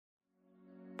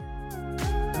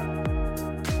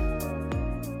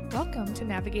Welcome to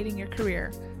Navigating Your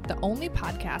Career, the only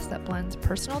podcast that blends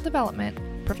personal development,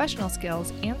 professional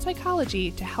skills, and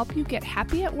psychology to help you get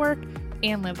happy at work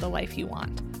and live the life you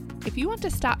want. If you want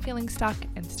to stop feeling stuck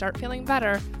and start feeling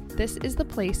better, this is the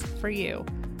place for you.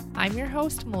 I'm your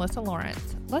host, Melissa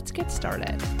Lawrence. Let's get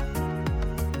started.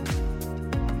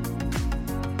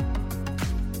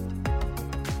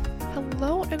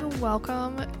 Hello and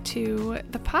welcome to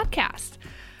the podcast.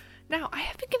 Now, I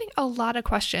have been getting a lot of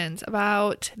questions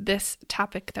about this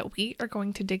topic that we are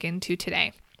going to dig into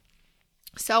today.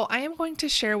 So I am going to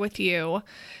share with you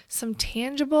some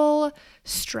tangible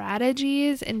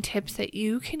strategies and tips that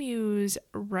you can use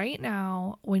right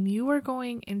now when you are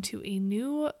going into a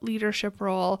new leadership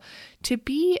role to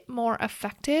be more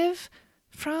effective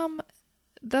from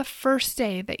the first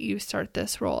day that you start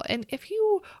this role. And if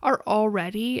you are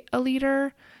already a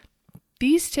leader,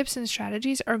 these tips and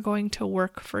strategies are going to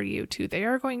work for you too. They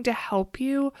are going to help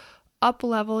you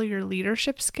up-level your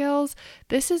leadership skills.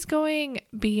 This is going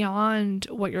beyond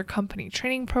what your company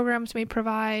training programs may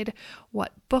provide,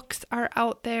 what books are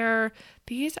out there.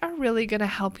 These are really going to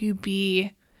help you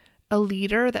be a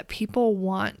leader that people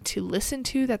want to listen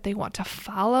to, that they want to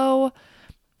follow,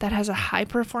 that has a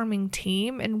high-performing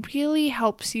team, and really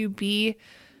helps you be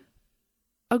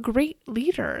a great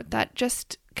leader that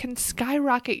just can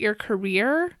skyrocket your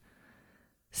career.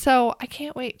 So I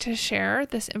can't wait to share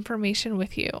this information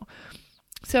with you.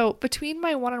 So between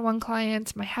my one-on-one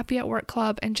clients, my Happy at Work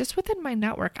Club, and just within my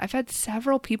network, I've had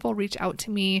several people reach out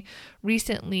to me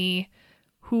recently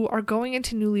who are going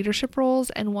into new leadership roles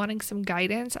and wanting some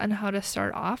guidance on how to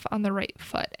start off on the right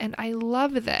foot. And I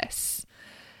love this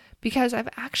because I've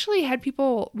actually had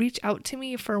people reach out to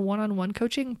me for one-on-one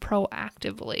coaching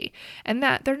proactively, and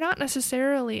that they're not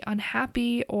necessarily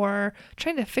unhappy or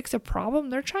trying to fix a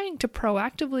problem. They're trying to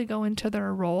proactively go into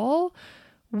their role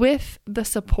with the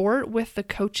support, with the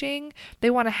coaching.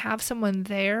 They want to have someone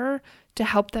there to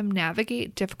help them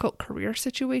navigate difficult career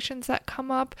situations that come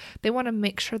up. They want to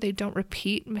make sure they don't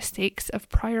repeat mistakes of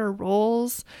prior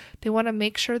roles. They want to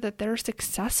make sure that they're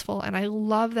successful, and I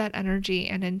love that energy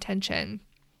and intention.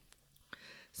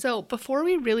 So before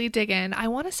we really dig in, I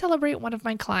want to celebrate one of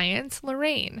my clients,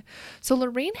 Lorraine. So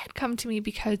Lorraine had come to me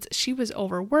because she was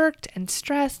overworked and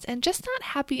stressed and just not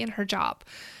happy in her job.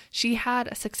 She had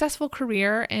a successful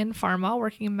career in pharma,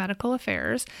 working in medical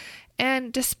affairs,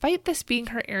 and despite this being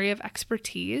her area of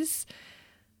expertise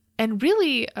and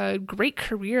really a great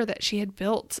career that she had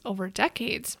built over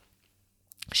decades,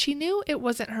 she knew it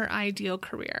wasn't her ideal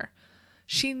career.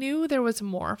 She knew there was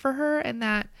more for her and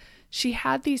that she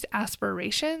had these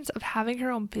aspirations of having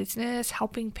her own business,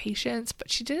 helping patients,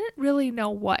 but she didn't really know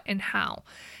what and how.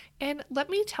 And let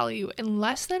me tell you, in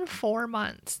less than 4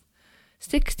 months,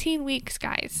 16 weeks,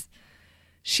 guys,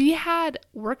 she had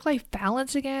work-life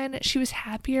balance again. She was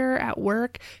happier at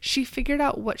work. She figured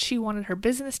out what she wanted her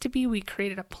business to be. We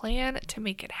created a plan to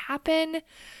make it happen.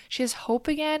 She has hope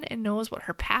again and knows what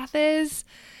her path is.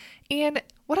 And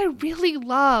what I really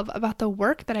love about the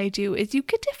work that I do is you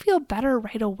get to feel better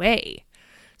right away.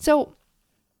 So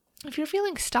if you're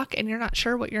feeling stuck and you're not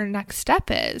sure what your next step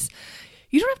is,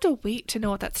 you don't have to wait to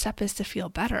know what that step is to feel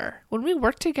better. When we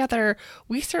work together,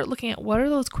 we start looking at what are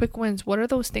those quick wins? What are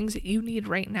those things that you need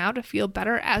right now to feel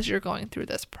better as you're going through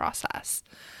this process?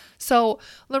 So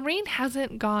Lorraine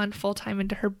hasn't gone full-time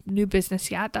into her new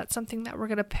business yet. That's something that we're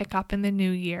going to pick up in the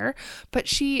new year, but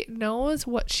she knows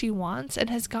what she wants and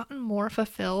has gotten more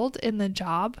fulfilled in the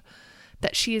job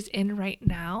that she is in right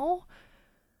now.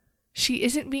 She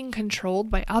isn't being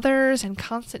controlled by others and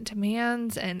constant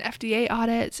demands and FDA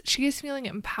audits. She is feeling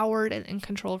empowered and in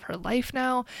control of her life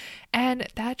now, and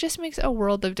that just makes a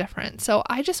world of difference. So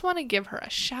I just want to give her a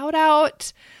shout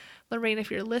out. Lorraine,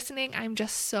 if you're listening, I'm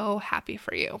just so happy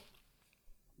for you.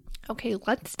 Okay,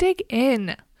 let's dig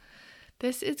in.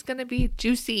 This is going to be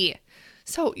juicy.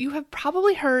 So you have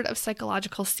probably heard of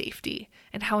psychological safety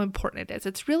and how important it is.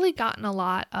 It's really gotten a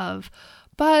lot of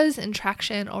buzz and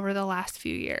traction over the last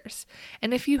few years.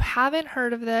 And if you haven't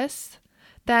heard of this,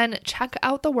 then check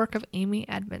out the work of Amy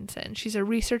Edmondson. She's a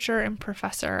researcher and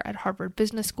professor at Harvard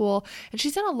Business School, and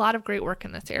she's done a lot of great work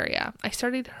in this area. I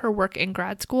studied her work in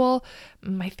grad school.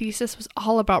 My thesis was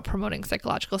all about promoting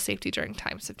psychological safety during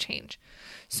times of change.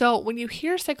 So when you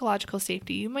hear psychological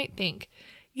safety, you might think,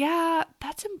 yeah,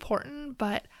 that's important,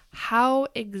 but how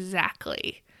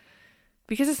exactly?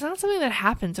 Because it's not something that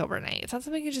happens overnight. It's not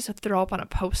something you just throw up on a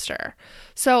poster.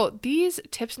 So these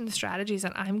tips and strategies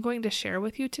that I'm going to share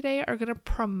with you today are going to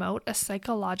promote a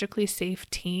psychologically safe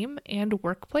team and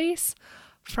workplace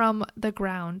from the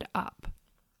ground up.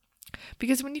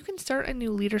 Because when you can start a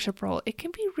new leadership role, it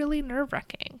can be really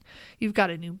nerve-wracking. You've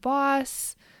got a new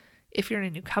boss, If you're in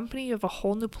a new company, you have a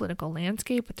whole new political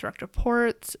landscape with direct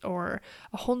reports or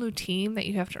a whole new team that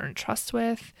you have to earn trust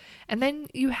with. And then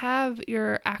you have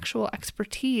your actual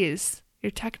expertise,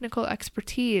 your technical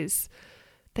expertise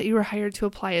that you were hired to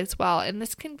apply as well. And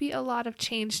this can be a lot of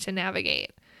change to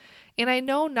navigate. And I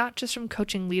know not just from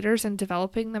coaching leaders and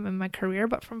developing them in my career,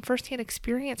 but from firsthand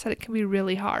experience that it can be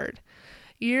really hard.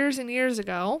 Years and years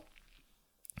ago,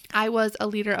 I was a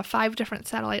leader of 5 different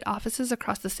satellite offices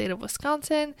across the state of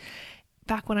Wisconsin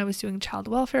back when I was doing child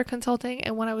welfare consulting.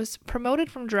 And when I was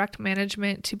promoted from direct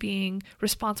management to being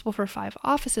responsible for 5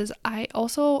 offices, I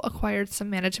also acquired some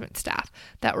management staff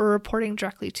that were reporting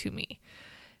directly to me.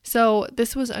 So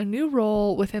this was a new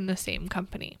role within the same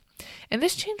company. And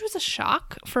this change was a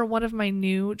shock for one of my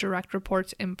new direct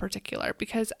reports in particular,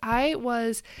 because I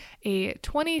was a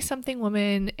 20-something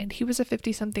woman and he was a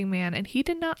 50-something man, and he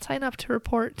did not sign up to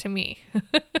report to me.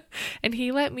 And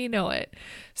he let me know it.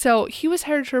 So he was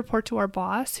hired to report to our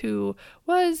boss, who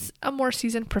was a more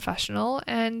seasoned professional,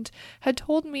 and had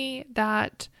told me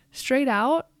that straight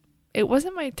out, it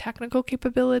wasn't my technical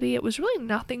capability. It was really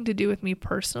nothing to do with me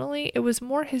personally. It was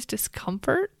more his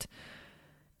discomfort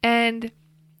and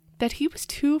that he was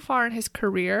too far in his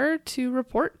career to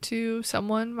report to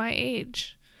someone my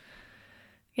age.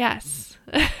 Yes,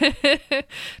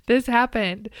 this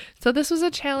happened. So this was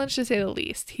a challenge to say the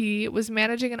least. He was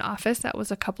managing an office that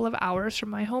was a couple of hours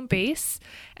from my home base.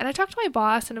 And I talked to my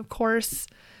boss and, of course,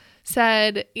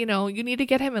 said, you need to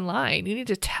get him in line. You need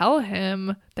to tell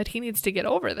him that he needs to get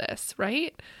over this,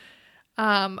 right?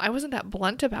 I wasn't that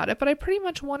blunt about it, but I pretty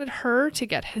much wanted her to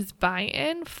get his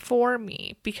buy-in for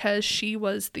me because she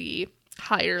was the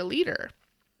higher leader.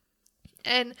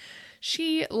 And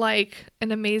she, like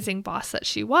an amazing boss that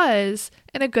she was,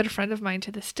 and a good friend of mine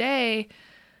to this day,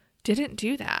 didn't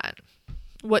do that.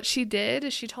 What she did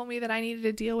is she told me that I needed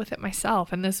to deal with it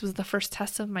myself. And this was the first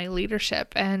test of my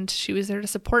leadership. And she was there to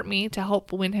support me to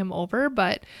help win him over.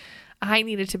 But I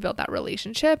needed to build that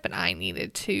relationship and I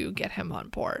needed to get him on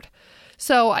board.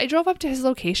 So I drove up to his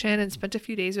location and spent a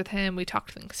few days with him. We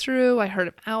talked things through. I heard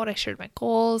him out. I shared my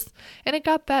goals, and it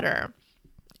got better.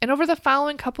 And over the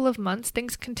following couple of months,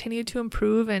 things continued to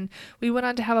improve, and we went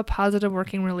on to have a positive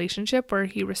working relationship where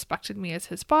he respected me as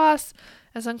his boss,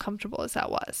 as uncomfortable as that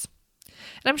was.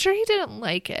 And I'm sure he didn't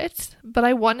like it, but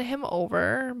I won him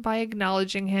over by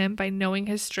acknowledging him, by knowing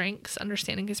his strengths,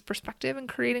 understanding his perspective, and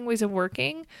creating ways of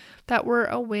working that were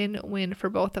a win-win for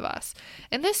both of us.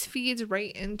 And this feeds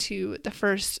right into the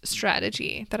first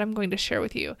strategy that I'm going to share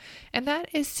with you, and that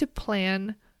is to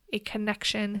plan a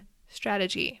connection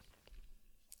strategy.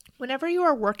 Whenever you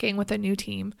are working with a new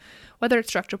team, whether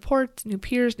it's direct reports, new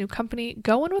peers, new company,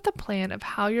 go in with a plan of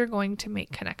how you're going to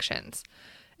make connections.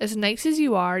 As nice as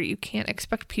you are, you can't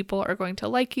expect people are going to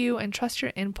like you and trust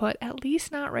your input, at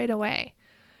least not right away.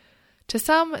 To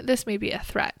some, this may be a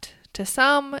threat. To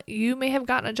some, you may have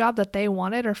gotten a job that they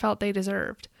wanted or felt they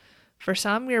deserved. For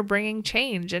some, you're bringing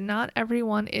change, and not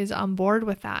everyone is on board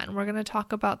with that. And we're going to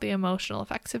talk about the emotional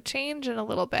effects of change in a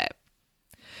little bit.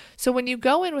 So when you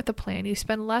go in with a plan, you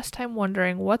spend less time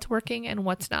wondering what's working and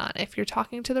what's not, if you're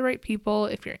talking to the right people,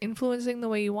 if you're influencing the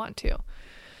way you want to.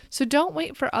 So don't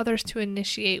wait for others to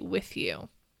initiate with you.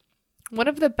 One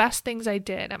of the best things I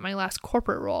did at my last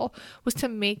corporate role was to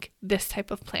make this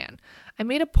type of plan. I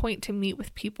made a point to meet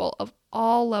with people of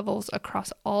all levels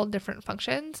across all different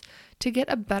functions to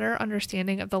get a better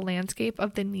understanding of the landscape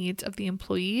of the needs of the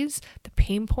employees, the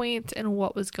pain points, and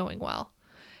what was going well.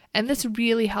 And this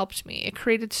really helped me. It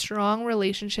created strong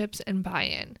relationships and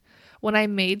buy-in. When I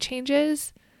made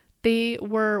changes, they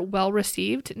were well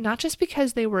received, not just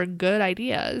because they were good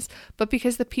ideas, but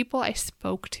because the people I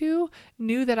spoke to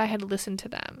knew that I had listened to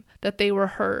them, that they were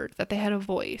heard, that they had a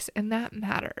voice, and that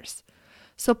matters.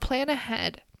 So plan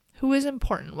ahead. Who is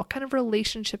important? What kind of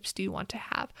relationships do you want to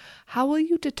have? How will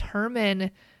you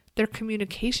determine their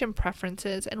communication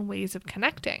preferences and ways of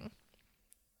connecting?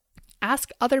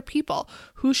 Ask other people,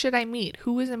 who should I meet?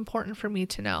 Who is important for me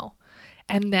to know?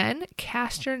 And then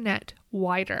cast your net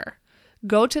wider.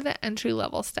 Go to the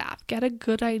entry-level staff. Get a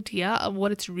good idea of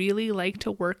what it's really like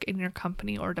to work in your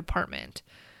company or department.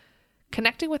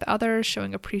 Connecting with others,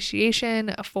 showing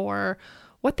appreciation for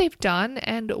what they've done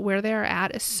and where they are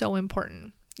at is so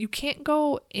important. You can't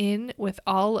go in with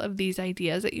all of these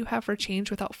ideas that you have for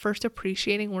change without first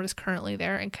appreciating what is currently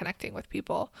there and connecting with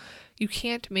people. You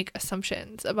can't make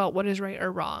assumptions about what is right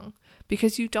or wrong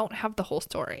because you don't have the whole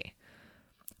story.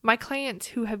 My clients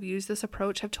who have used this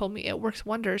approach have told me it works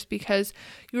wonders because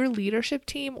your leadership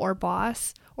team or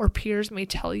boss or peers may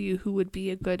tell you who would be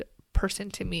a good person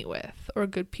to meet with or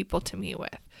good people to meet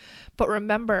with. But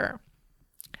remember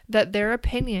that their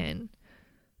opinion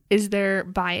is their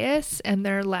bias and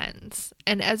their lens.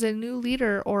 And as a new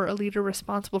leader or a leader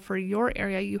responsible for your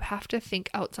area, you have to think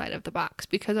outside of the box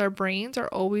because our brains are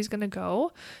always going to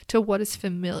go to what is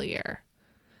familiar.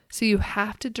 So you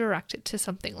have to direct it to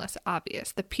something less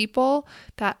obvious. The people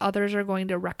that others are going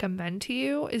to recommend to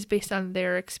you is based on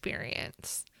their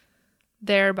experience,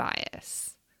 their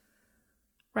bias,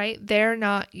 right? They're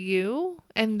not you,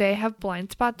 and they have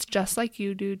blind spots just like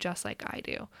you do, just like I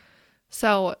do.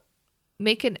 So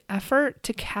make an effort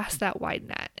to cast that wide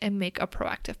net and make a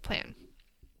proactive plan.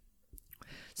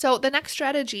 So the next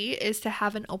strategy is to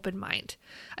have an open mind.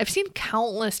 I've seen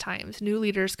countless times new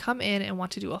leaders come in and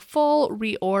want to do a full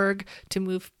reorg to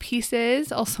move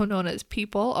pieces, also known as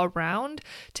people, around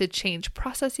to change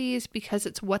processes because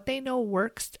it's what they know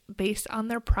works based on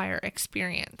their prior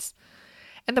experience.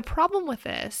 And the problem with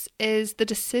this is the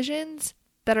decisions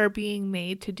that are being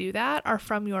made to do that are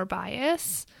from your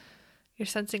bias. You're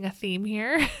sensing a theme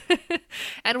here,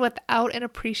 and without an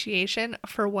appreciation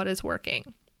for what is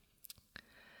working.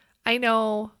 I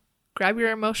know, grab your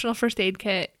emotional first aid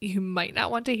kit. You might not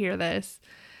want to hear this,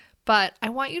 but I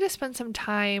want you to spend some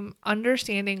time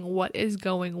understanding what is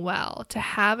going well, to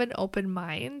have an open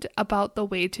mind about the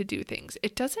way to do things.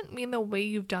 It doesn't mean the way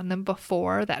you've done them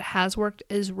before that has worked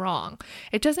is wrong.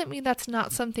 It doesn't mean that's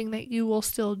not something that you will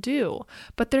still do,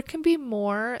 but there can be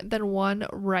more than one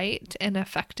right and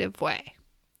effective way.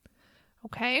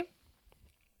 Okay?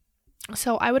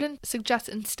 So I would suggest,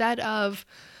 instead of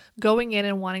going in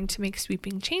and wanting to make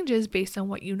sweeping changes based on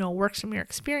what you know works from your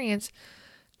experience,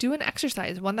 do an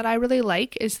exercise. One that I really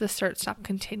like is the start, stop,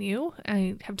 continue.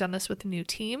 I have done this with new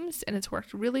teams and it's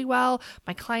worked really well.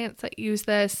 My clients that use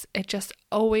this, it just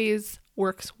always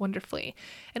works wonderfully.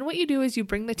 And what you do is you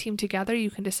bring the team together.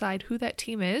 You can decide who that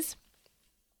team is.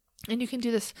 And you can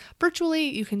do this virtually.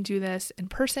 You can do this in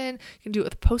person. You can do it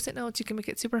with Post-it notes. You can make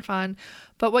it super fun.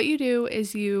 But what you do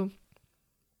is you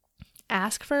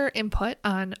ask for input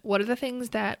on what are the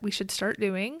things that we should start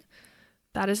doing.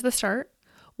 That is the start.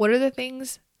 What are the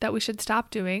things that we should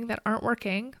stop doing that aren't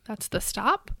working? That's the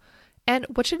stop. And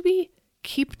what should we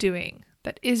keep doing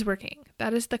that is working?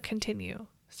 That is the continue.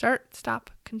 Start,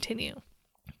 stop, continue.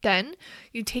 Then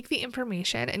you take the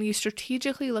information and you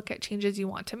strategically look at changes you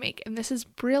want to make. And this is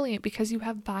brilliant because you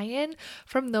have buy-in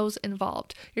from those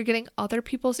involved. You're getting other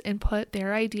people's input,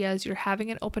 their ideas. You're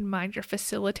having an open mind. You're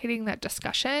facilitating that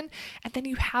discussion. And then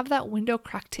you have that window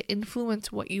cracked to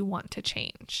influence what you want to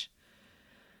change.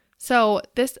 So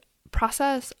this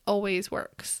process always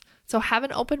works. So have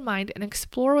an open mind and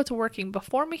explore what's working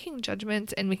before making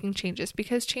judgments and making changes,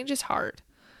 because change is hard.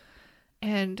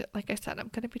 And like I said, I'm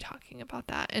going to be talking about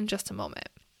that in just a moment.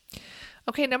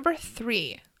 Okay, number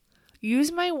 3,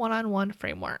 use my one-on-one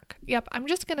framework. Yep, I'm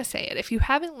just going to say it. If you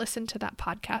haven't listened to that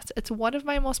podcast, it's one of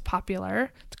my most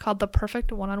popular. It's called the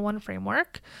Perfect One-on-One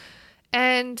Framework.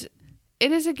 And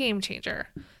it is a game changer.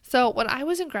 So when I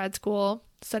was in grad school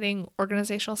studying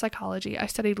organizational psychology, I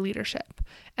studied leadership.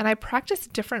 And I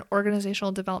practiced different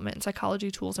organizational development and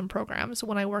psychology tools and programs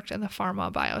when I worked in the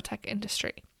pharma biotech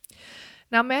industry.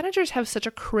 Now, managers have such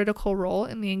a critical role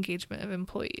in the engagement of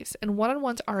employees, and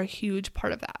one-on-ones are a huge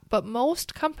part of that. But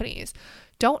most companies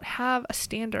don't have a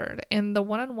standard, and the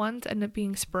one-on-ones end up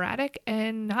being sporadic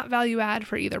and not value add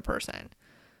for either person.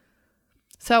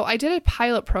 So I did a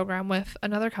pilot program with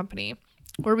another company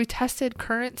where we tested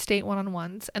current state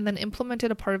one-on-ones and then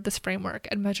implemented a part of this framework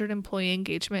and measured employee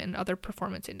engagement and other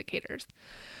performance indicators.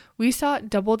 We saw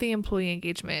double the employee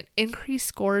engagement, increased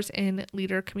scores in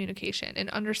leader communication, and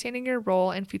understanding your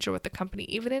role and future with the company,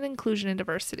 even in inclusion and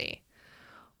diversity.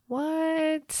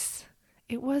 What?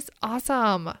 It was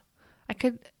awesome.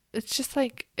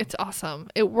 It's awesome.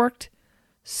 It worked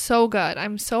so good.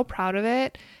 I'm so proud of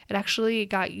it. It actually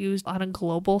got used on a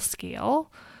global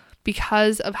scale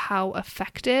because of how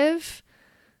effective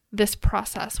this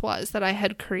process was that I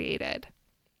had created.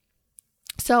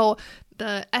 So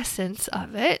the essence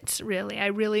of it, really, I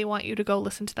really want you to go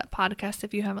listen to that podcast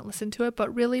if you haven't listened to it,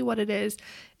 but really what it is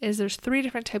there's 3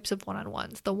 different types of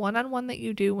one-on-ones. The one-on-one that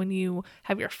you do when you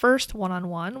have your first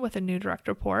one-on-one with a new direct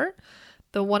report,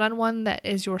 the one-on-one that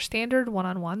is your standard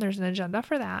one-on-one, there's an agenda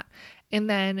for that, and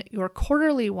then your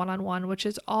quarterly one-on-one, which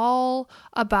is all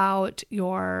about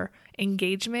your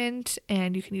engagement,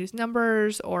 and you can use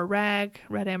numbers or red,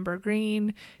 amber,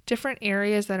 green, different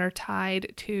areas that are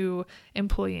tied to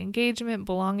employee engagement,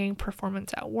 belonging,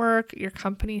 performance at work, your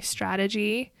company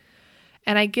strategy.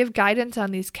 And I give guidance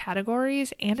on these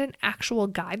categories and an actual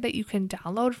guide that you can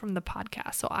download from the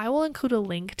podcast. So I will include a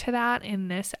link to that in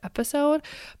this episode.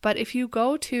 But if you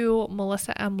go to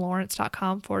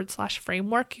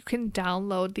melissamlawrence.com/framework, you can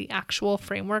download the actual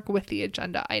framework with the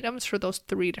agenda items for those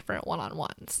 3 different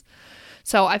one-on-ones.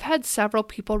 So I've had several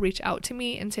people reach out to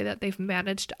me and say that they've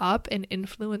managed up and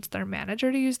influenced their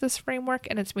manager to use this framework,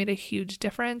 and it's made a huge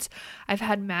difference. I've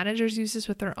had managers use this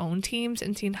with their own teams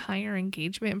and seen higher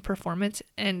engagement and performance.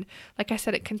 And like I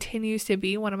said, it continues to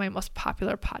be one of my most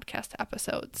popular podcast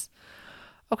episodes.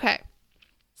 Okay,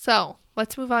 so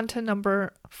let's move on to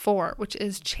number 4, which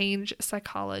is change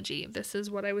psychology. This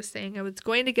is what I was saying I was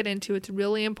going to get into. It's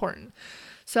really important.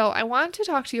 So I want to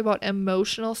talk to you about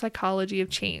emotional psychology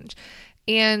of change.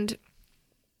 And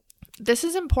this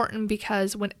is important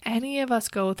because when any of us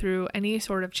go through any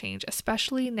sort of change,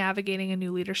 especially navigating a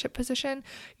new leadership position,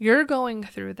 you're going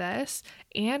through this,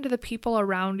 and the people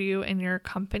around you and your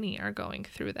company are going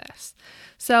through this.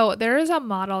 So there is a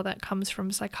model that comes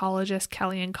from psychologists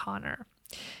Kelly and Connor.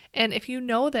 And if you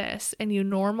know this and you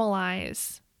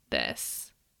normalize this,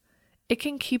 it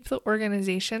can keep the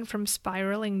organization from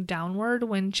spiraling downward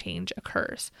when change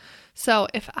occurs. So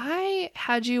if I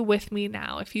had you with me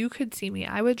now, if you could see me,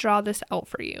 I would draw this out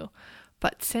for you.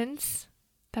 But since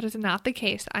that is not the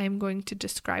case, I am going to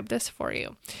describe this for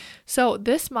you. So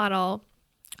this model,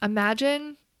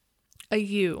 imagine a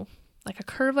U, like a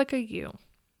curve like a U.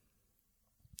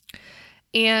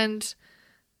 And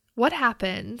what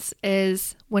happens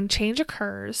is when change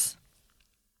occurs,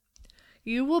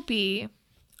 you will be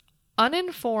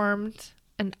uninformed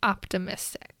and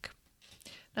optimistic.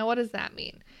 Now, what does that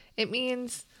mean? It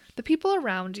means the people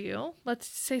around you, let's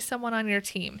say someone on your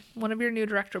team, one of your new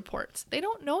direct reports, they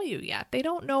don't know you yet. They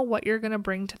don't know what you're going to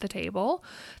bring to the table.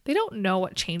 They don't know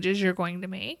what changes you're going to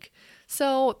make.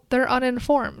 So they're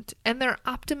uninformed and they're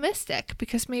optimistic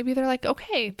because maybe they're like,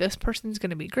 okay, this person's going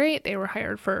to be great. They were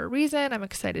hired for a reason. I'm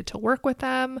excited to work with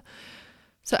them.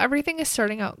 So everything is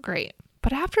starting out great.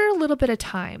 But after a little bit of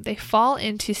time, they fall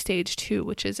into stage 2,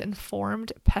 which is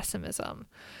informed pessimism.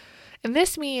 And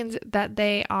this means that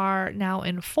they are now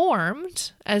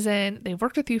informed, as in they've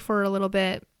worked with you for a little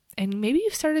bit, and maybe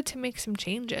you've started to make some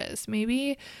changes.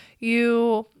 Maybe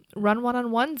you run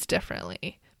one-on-ones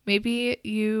differently. Maybe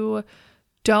you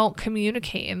don't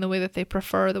communicate in the way that they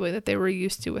prefer, the way that they were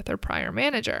used to with their prior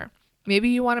manager. Maybe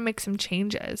you want to make some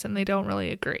changes and they don't really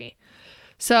agree.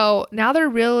 So now they're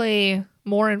really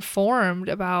more informed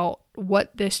about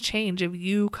what this change of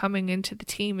you coming into the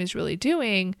team is really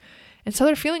doing. And so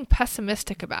they're feeling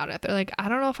pessimistic about it. They're like, I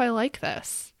don't know if I like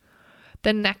this.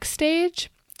 The next stage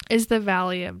is the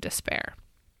valley of despair.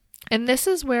 And this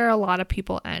is where a lot of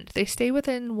people end. They stay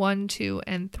within 1, 2,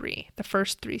 and 3, the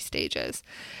first 3 stages.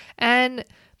 And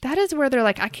that is where they're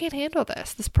like, I can't handle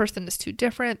this. This person is too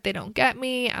different. They don't get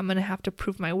me. I'm going to have to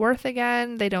prove my worth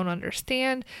again. They don't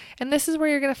understand. And this is where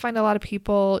you're going to find a lot of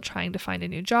people trying to find a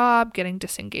new job, getting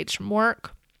disengaged from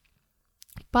work.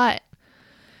 But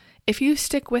if you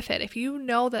stick with it, if you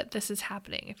know that this is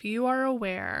happening, if you are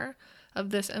aware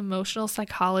of this emotional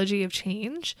psychology of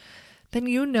change, then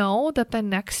you know that the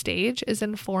next stage is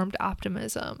informed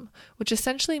optimism, which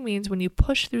essentially means when you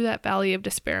push through that valley of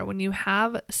despair, when you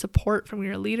have support from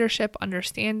your leadership,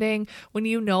 understanding, when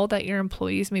you know that your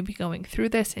employees may be going through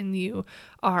this and you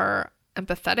are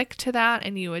empathetic to that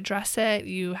and you address it,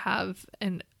 you have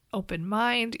an open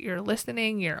mind, you're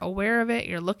listening, you're aware of it,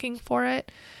 you're looking for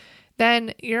it,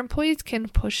 then your employees can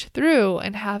push through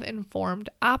and have informed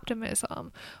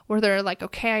optimism where they're like,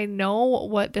 okay, I know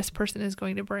what this person is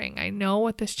going to bring. I know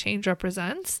what this change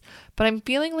represents, but I'm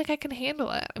feeling like I can handle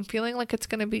it. I'm feeling like it's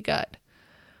going to be good.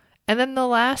 And then the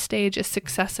last stage is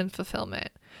success and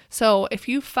fulfillment. So if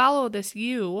you follow this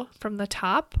U from the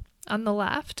top on the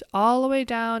left all the way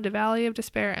down to Valley of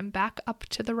Despair and back up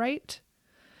to the right,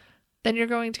 then you're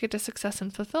going to get to success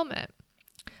and fulfillment.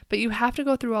 But you have to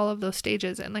go through all of those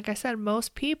stages. And like I said,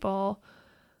 most people,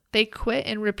 they quit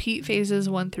and repeat phases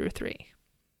 1 through 3.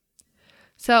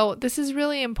 So this is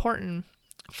really important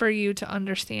for you to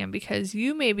understand because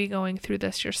you may be going through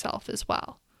this yourself as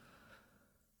well.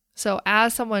 So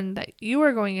as someone that you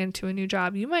are going into a new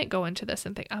job, you might go into this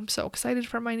and think, I'm so excited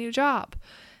for my new job.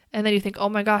 And then you think, oh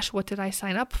my gosh, what did I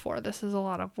sign up for? This is a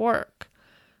lot of work.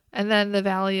 And then the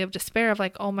valley of despair of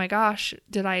like, oh my gosh,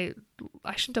 I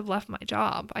shouldn't have left my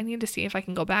job. I need to see if I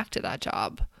can go back to that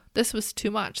job. This was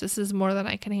too much. This is more than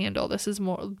I can handle. This is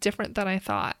more different than I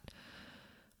thought.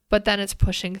 But then it's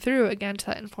pushing through again to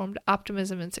that informed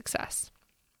optimism and success.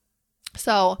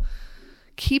 So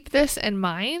keep this in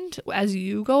mind as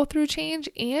you go through change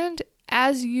and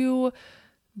as you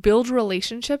Build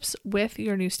relationships with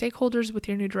your new stakeholders, with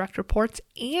your new direct reports,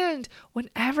 and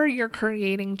whenever you're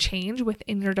creating change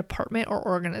within your department or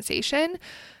organization,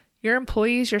 your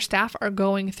employees, your staff are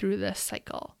going through this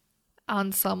cycle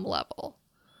on some level.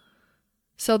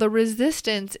 So the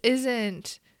resistance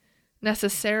isn't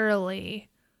necessarily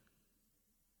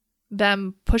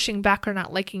them pushing back or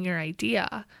not liking your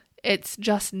idea. It's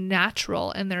just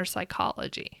natural in their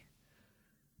psychology.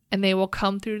 And they will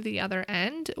come through the other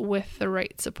end with the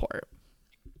right support.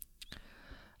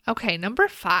 Okay, number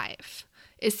 5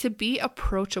 is to be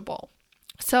approachable.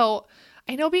 So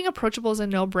I know being approachable is a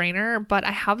no-brainer, but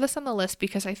I have this on the list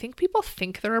because I think people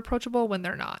think they're approachable when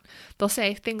they're not. They'll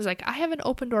say things like, I have an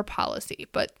open door policy,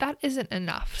 but that isn't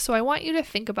enough. So I want you to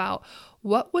think about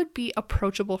what would be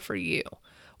approachable for you.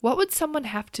 What would someone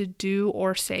have to do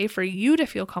or say for you to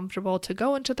feel comfortable to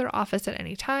go into their office at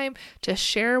any time, to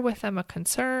share with them a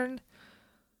concern?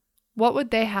 What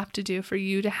would they have to do for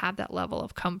you to have that level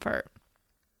of comfort?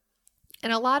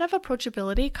 And a lot of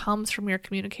approachability comes from your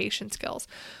communication skills.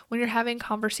 When you're having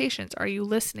conversations, are you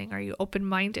listening? Are you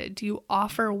open-minded? Do you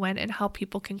offer when and how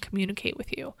people can communicate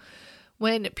with you?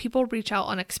 When people reach out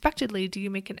unexpectedly, do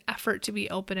you make an effort to be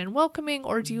open and welcoming,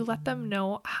 or do you let them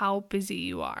know how busy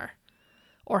you are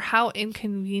or how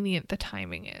inconvenient the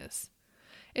timing is?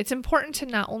 It's important to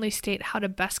not only state how to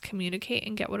best communicate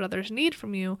and get what others need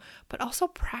from you, but also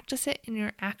practice it in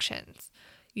your actions.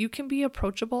 You can be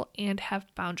approachable and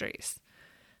have boundaries.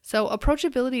 So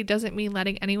approachability doesn't mean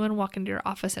letting anyone walk into your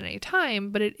office at any time,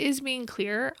 but it is being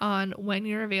clear on when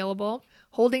you're available,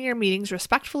 holding your meetings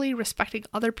respectfully, respecting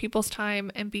other people's time,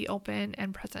 and be open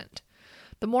and present.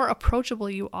 The more approachable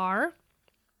you are,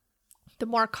 the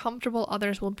more comfortable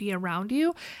others will be around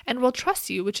you and will trust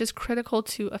you, which is critical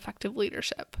to effective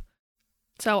leadership.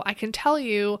 So I can tell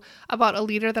you about a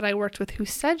leader that I worked with who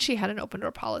said she had an open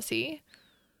door policy,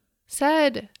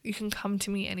 said you can come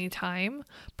to me anytime,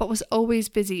 but was always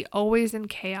busy, always in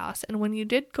chaos. And when you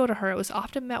did go to her, it was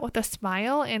often met with a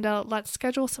smile and a let's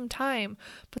schedule some time,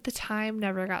 but the time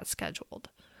never got scheduled.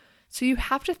 So you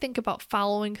have to think about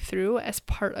following through as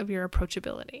part of your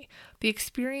approachability, the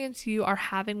experience you are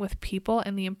having with people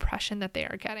and the impression that they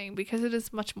are getting, because it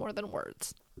is much more than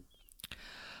words.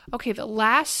 Okay, the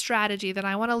last strategy that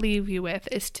I want to leave you with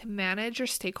is to manage your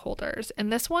stakeholders.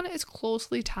 And this one is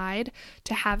closely tied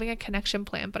to having a connection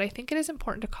plan, but I think it is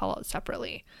important to call out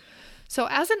separately. So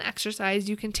as an exercise,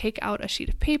 you can take out a sheet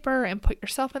of paper and put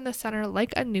yourself in the center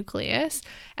like a nucleus,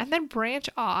 and then branch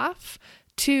off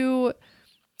to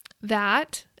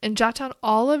that and jot down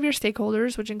all of your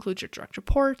stakeholders, which includes your direct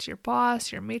reports, your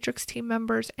boss, your matrix team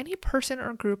members, any person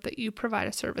or group that you provide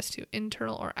a service to,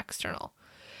 internal or external.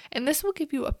 And this will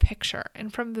give you a picture.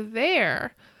 And from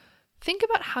there, think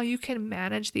about how you can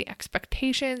manage the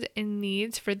expectations and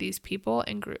needs for these people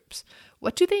and groups.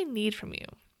 What do they need from you?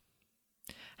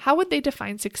 How would they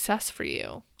define success for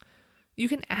you? You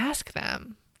can ask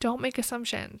them. Don't make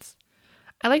assumptions.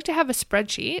 I like to have a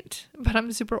spreadsheet, but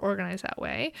I'm super organized that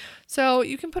way. So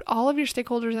you can put all of your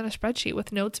stakeholders in a spreadsheet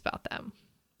with notes about them,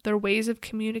 their ways of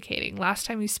communicating, last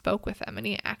time you spoke with them,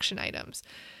 any action items.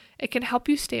 It can help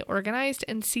you stay organized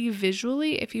and see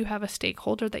visually if you have a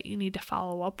stakeholder that you need to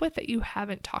follow up with that you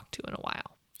haven't talked to in a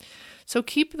while. So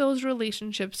keep those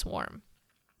relationships warm.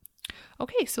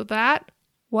 Okay, so that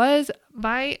was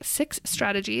my 6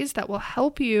 strategies that will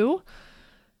help you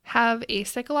have a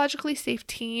psychologically safe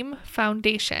team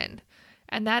foundation.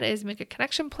 And that is make a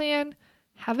connection plan,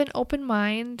 have an open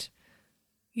mind,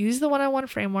 use the one-on-one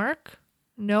framework,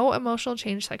 know emotional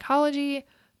change psychology,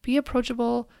 be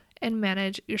approachable, and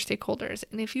manage your stakeholders.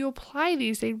 And if you apply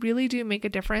these, they really do make a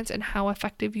difference in how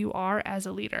effective you are as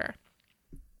a leader.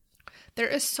 There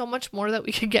is so much more that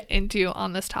we could get into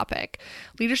on this topic.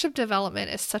 Leadership development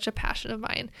is such a passion of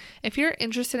mine. If you're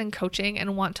interested in coaching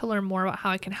and want to learn more about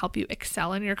how I can help you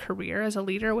excel in your career as a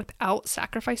leader without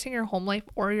sacrificing your home life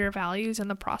or your values in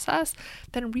the process,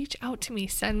 then reach out to me,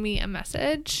 send me a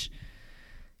message.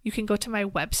 You can go to my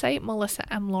website,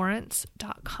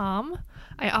 melissamlawrence.com.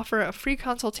 I offer a free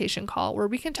consultation call where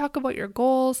we can talk about your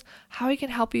goals, how I can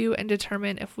help you, and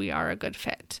determine if we are a good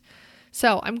fit.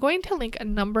 So I'm going to link a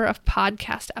number of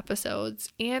podcast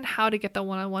episodes and how to get the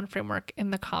one-on-one framework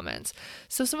in the comments.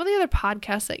 So some of the other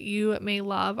podcasts that you may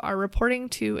love are Reporting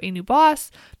to a New Boss,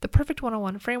 The Perfect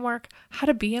One-on-One Framework, How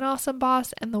to Be an Awesome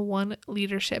Boss, and the One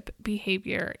Leadership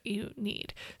Behavior You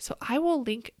Need. So I will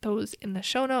link those in the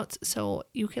show notes so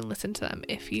you can listen to them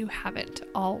if you haven't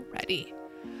already.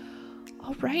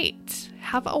 All right,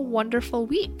 have a wonderful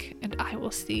week, and I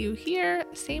will see you here,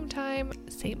 same time,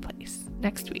 same place,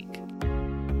 next week.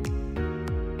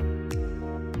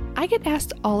 I get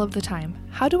asked all of the time,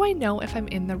 how do I know if I'm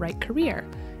in the right career?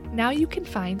 Now you can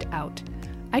find out.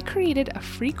 I created a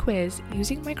free quiz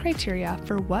using my criteria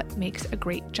for what makes a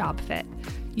great job fit.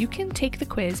 You can take the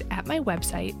quiz at my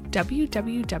website,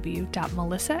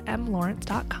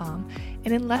 www.melissamlawrence.com,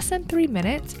 and in less than 3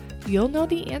 minutes, you'll know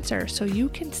the answer so you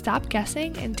can stop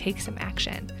guessing and take some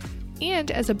action. And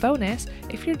as a bonus,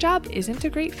 if your job isn't a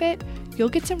great fit, you'll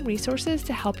get some resources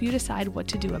to help you decide what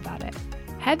to do about it.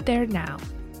 Head there now.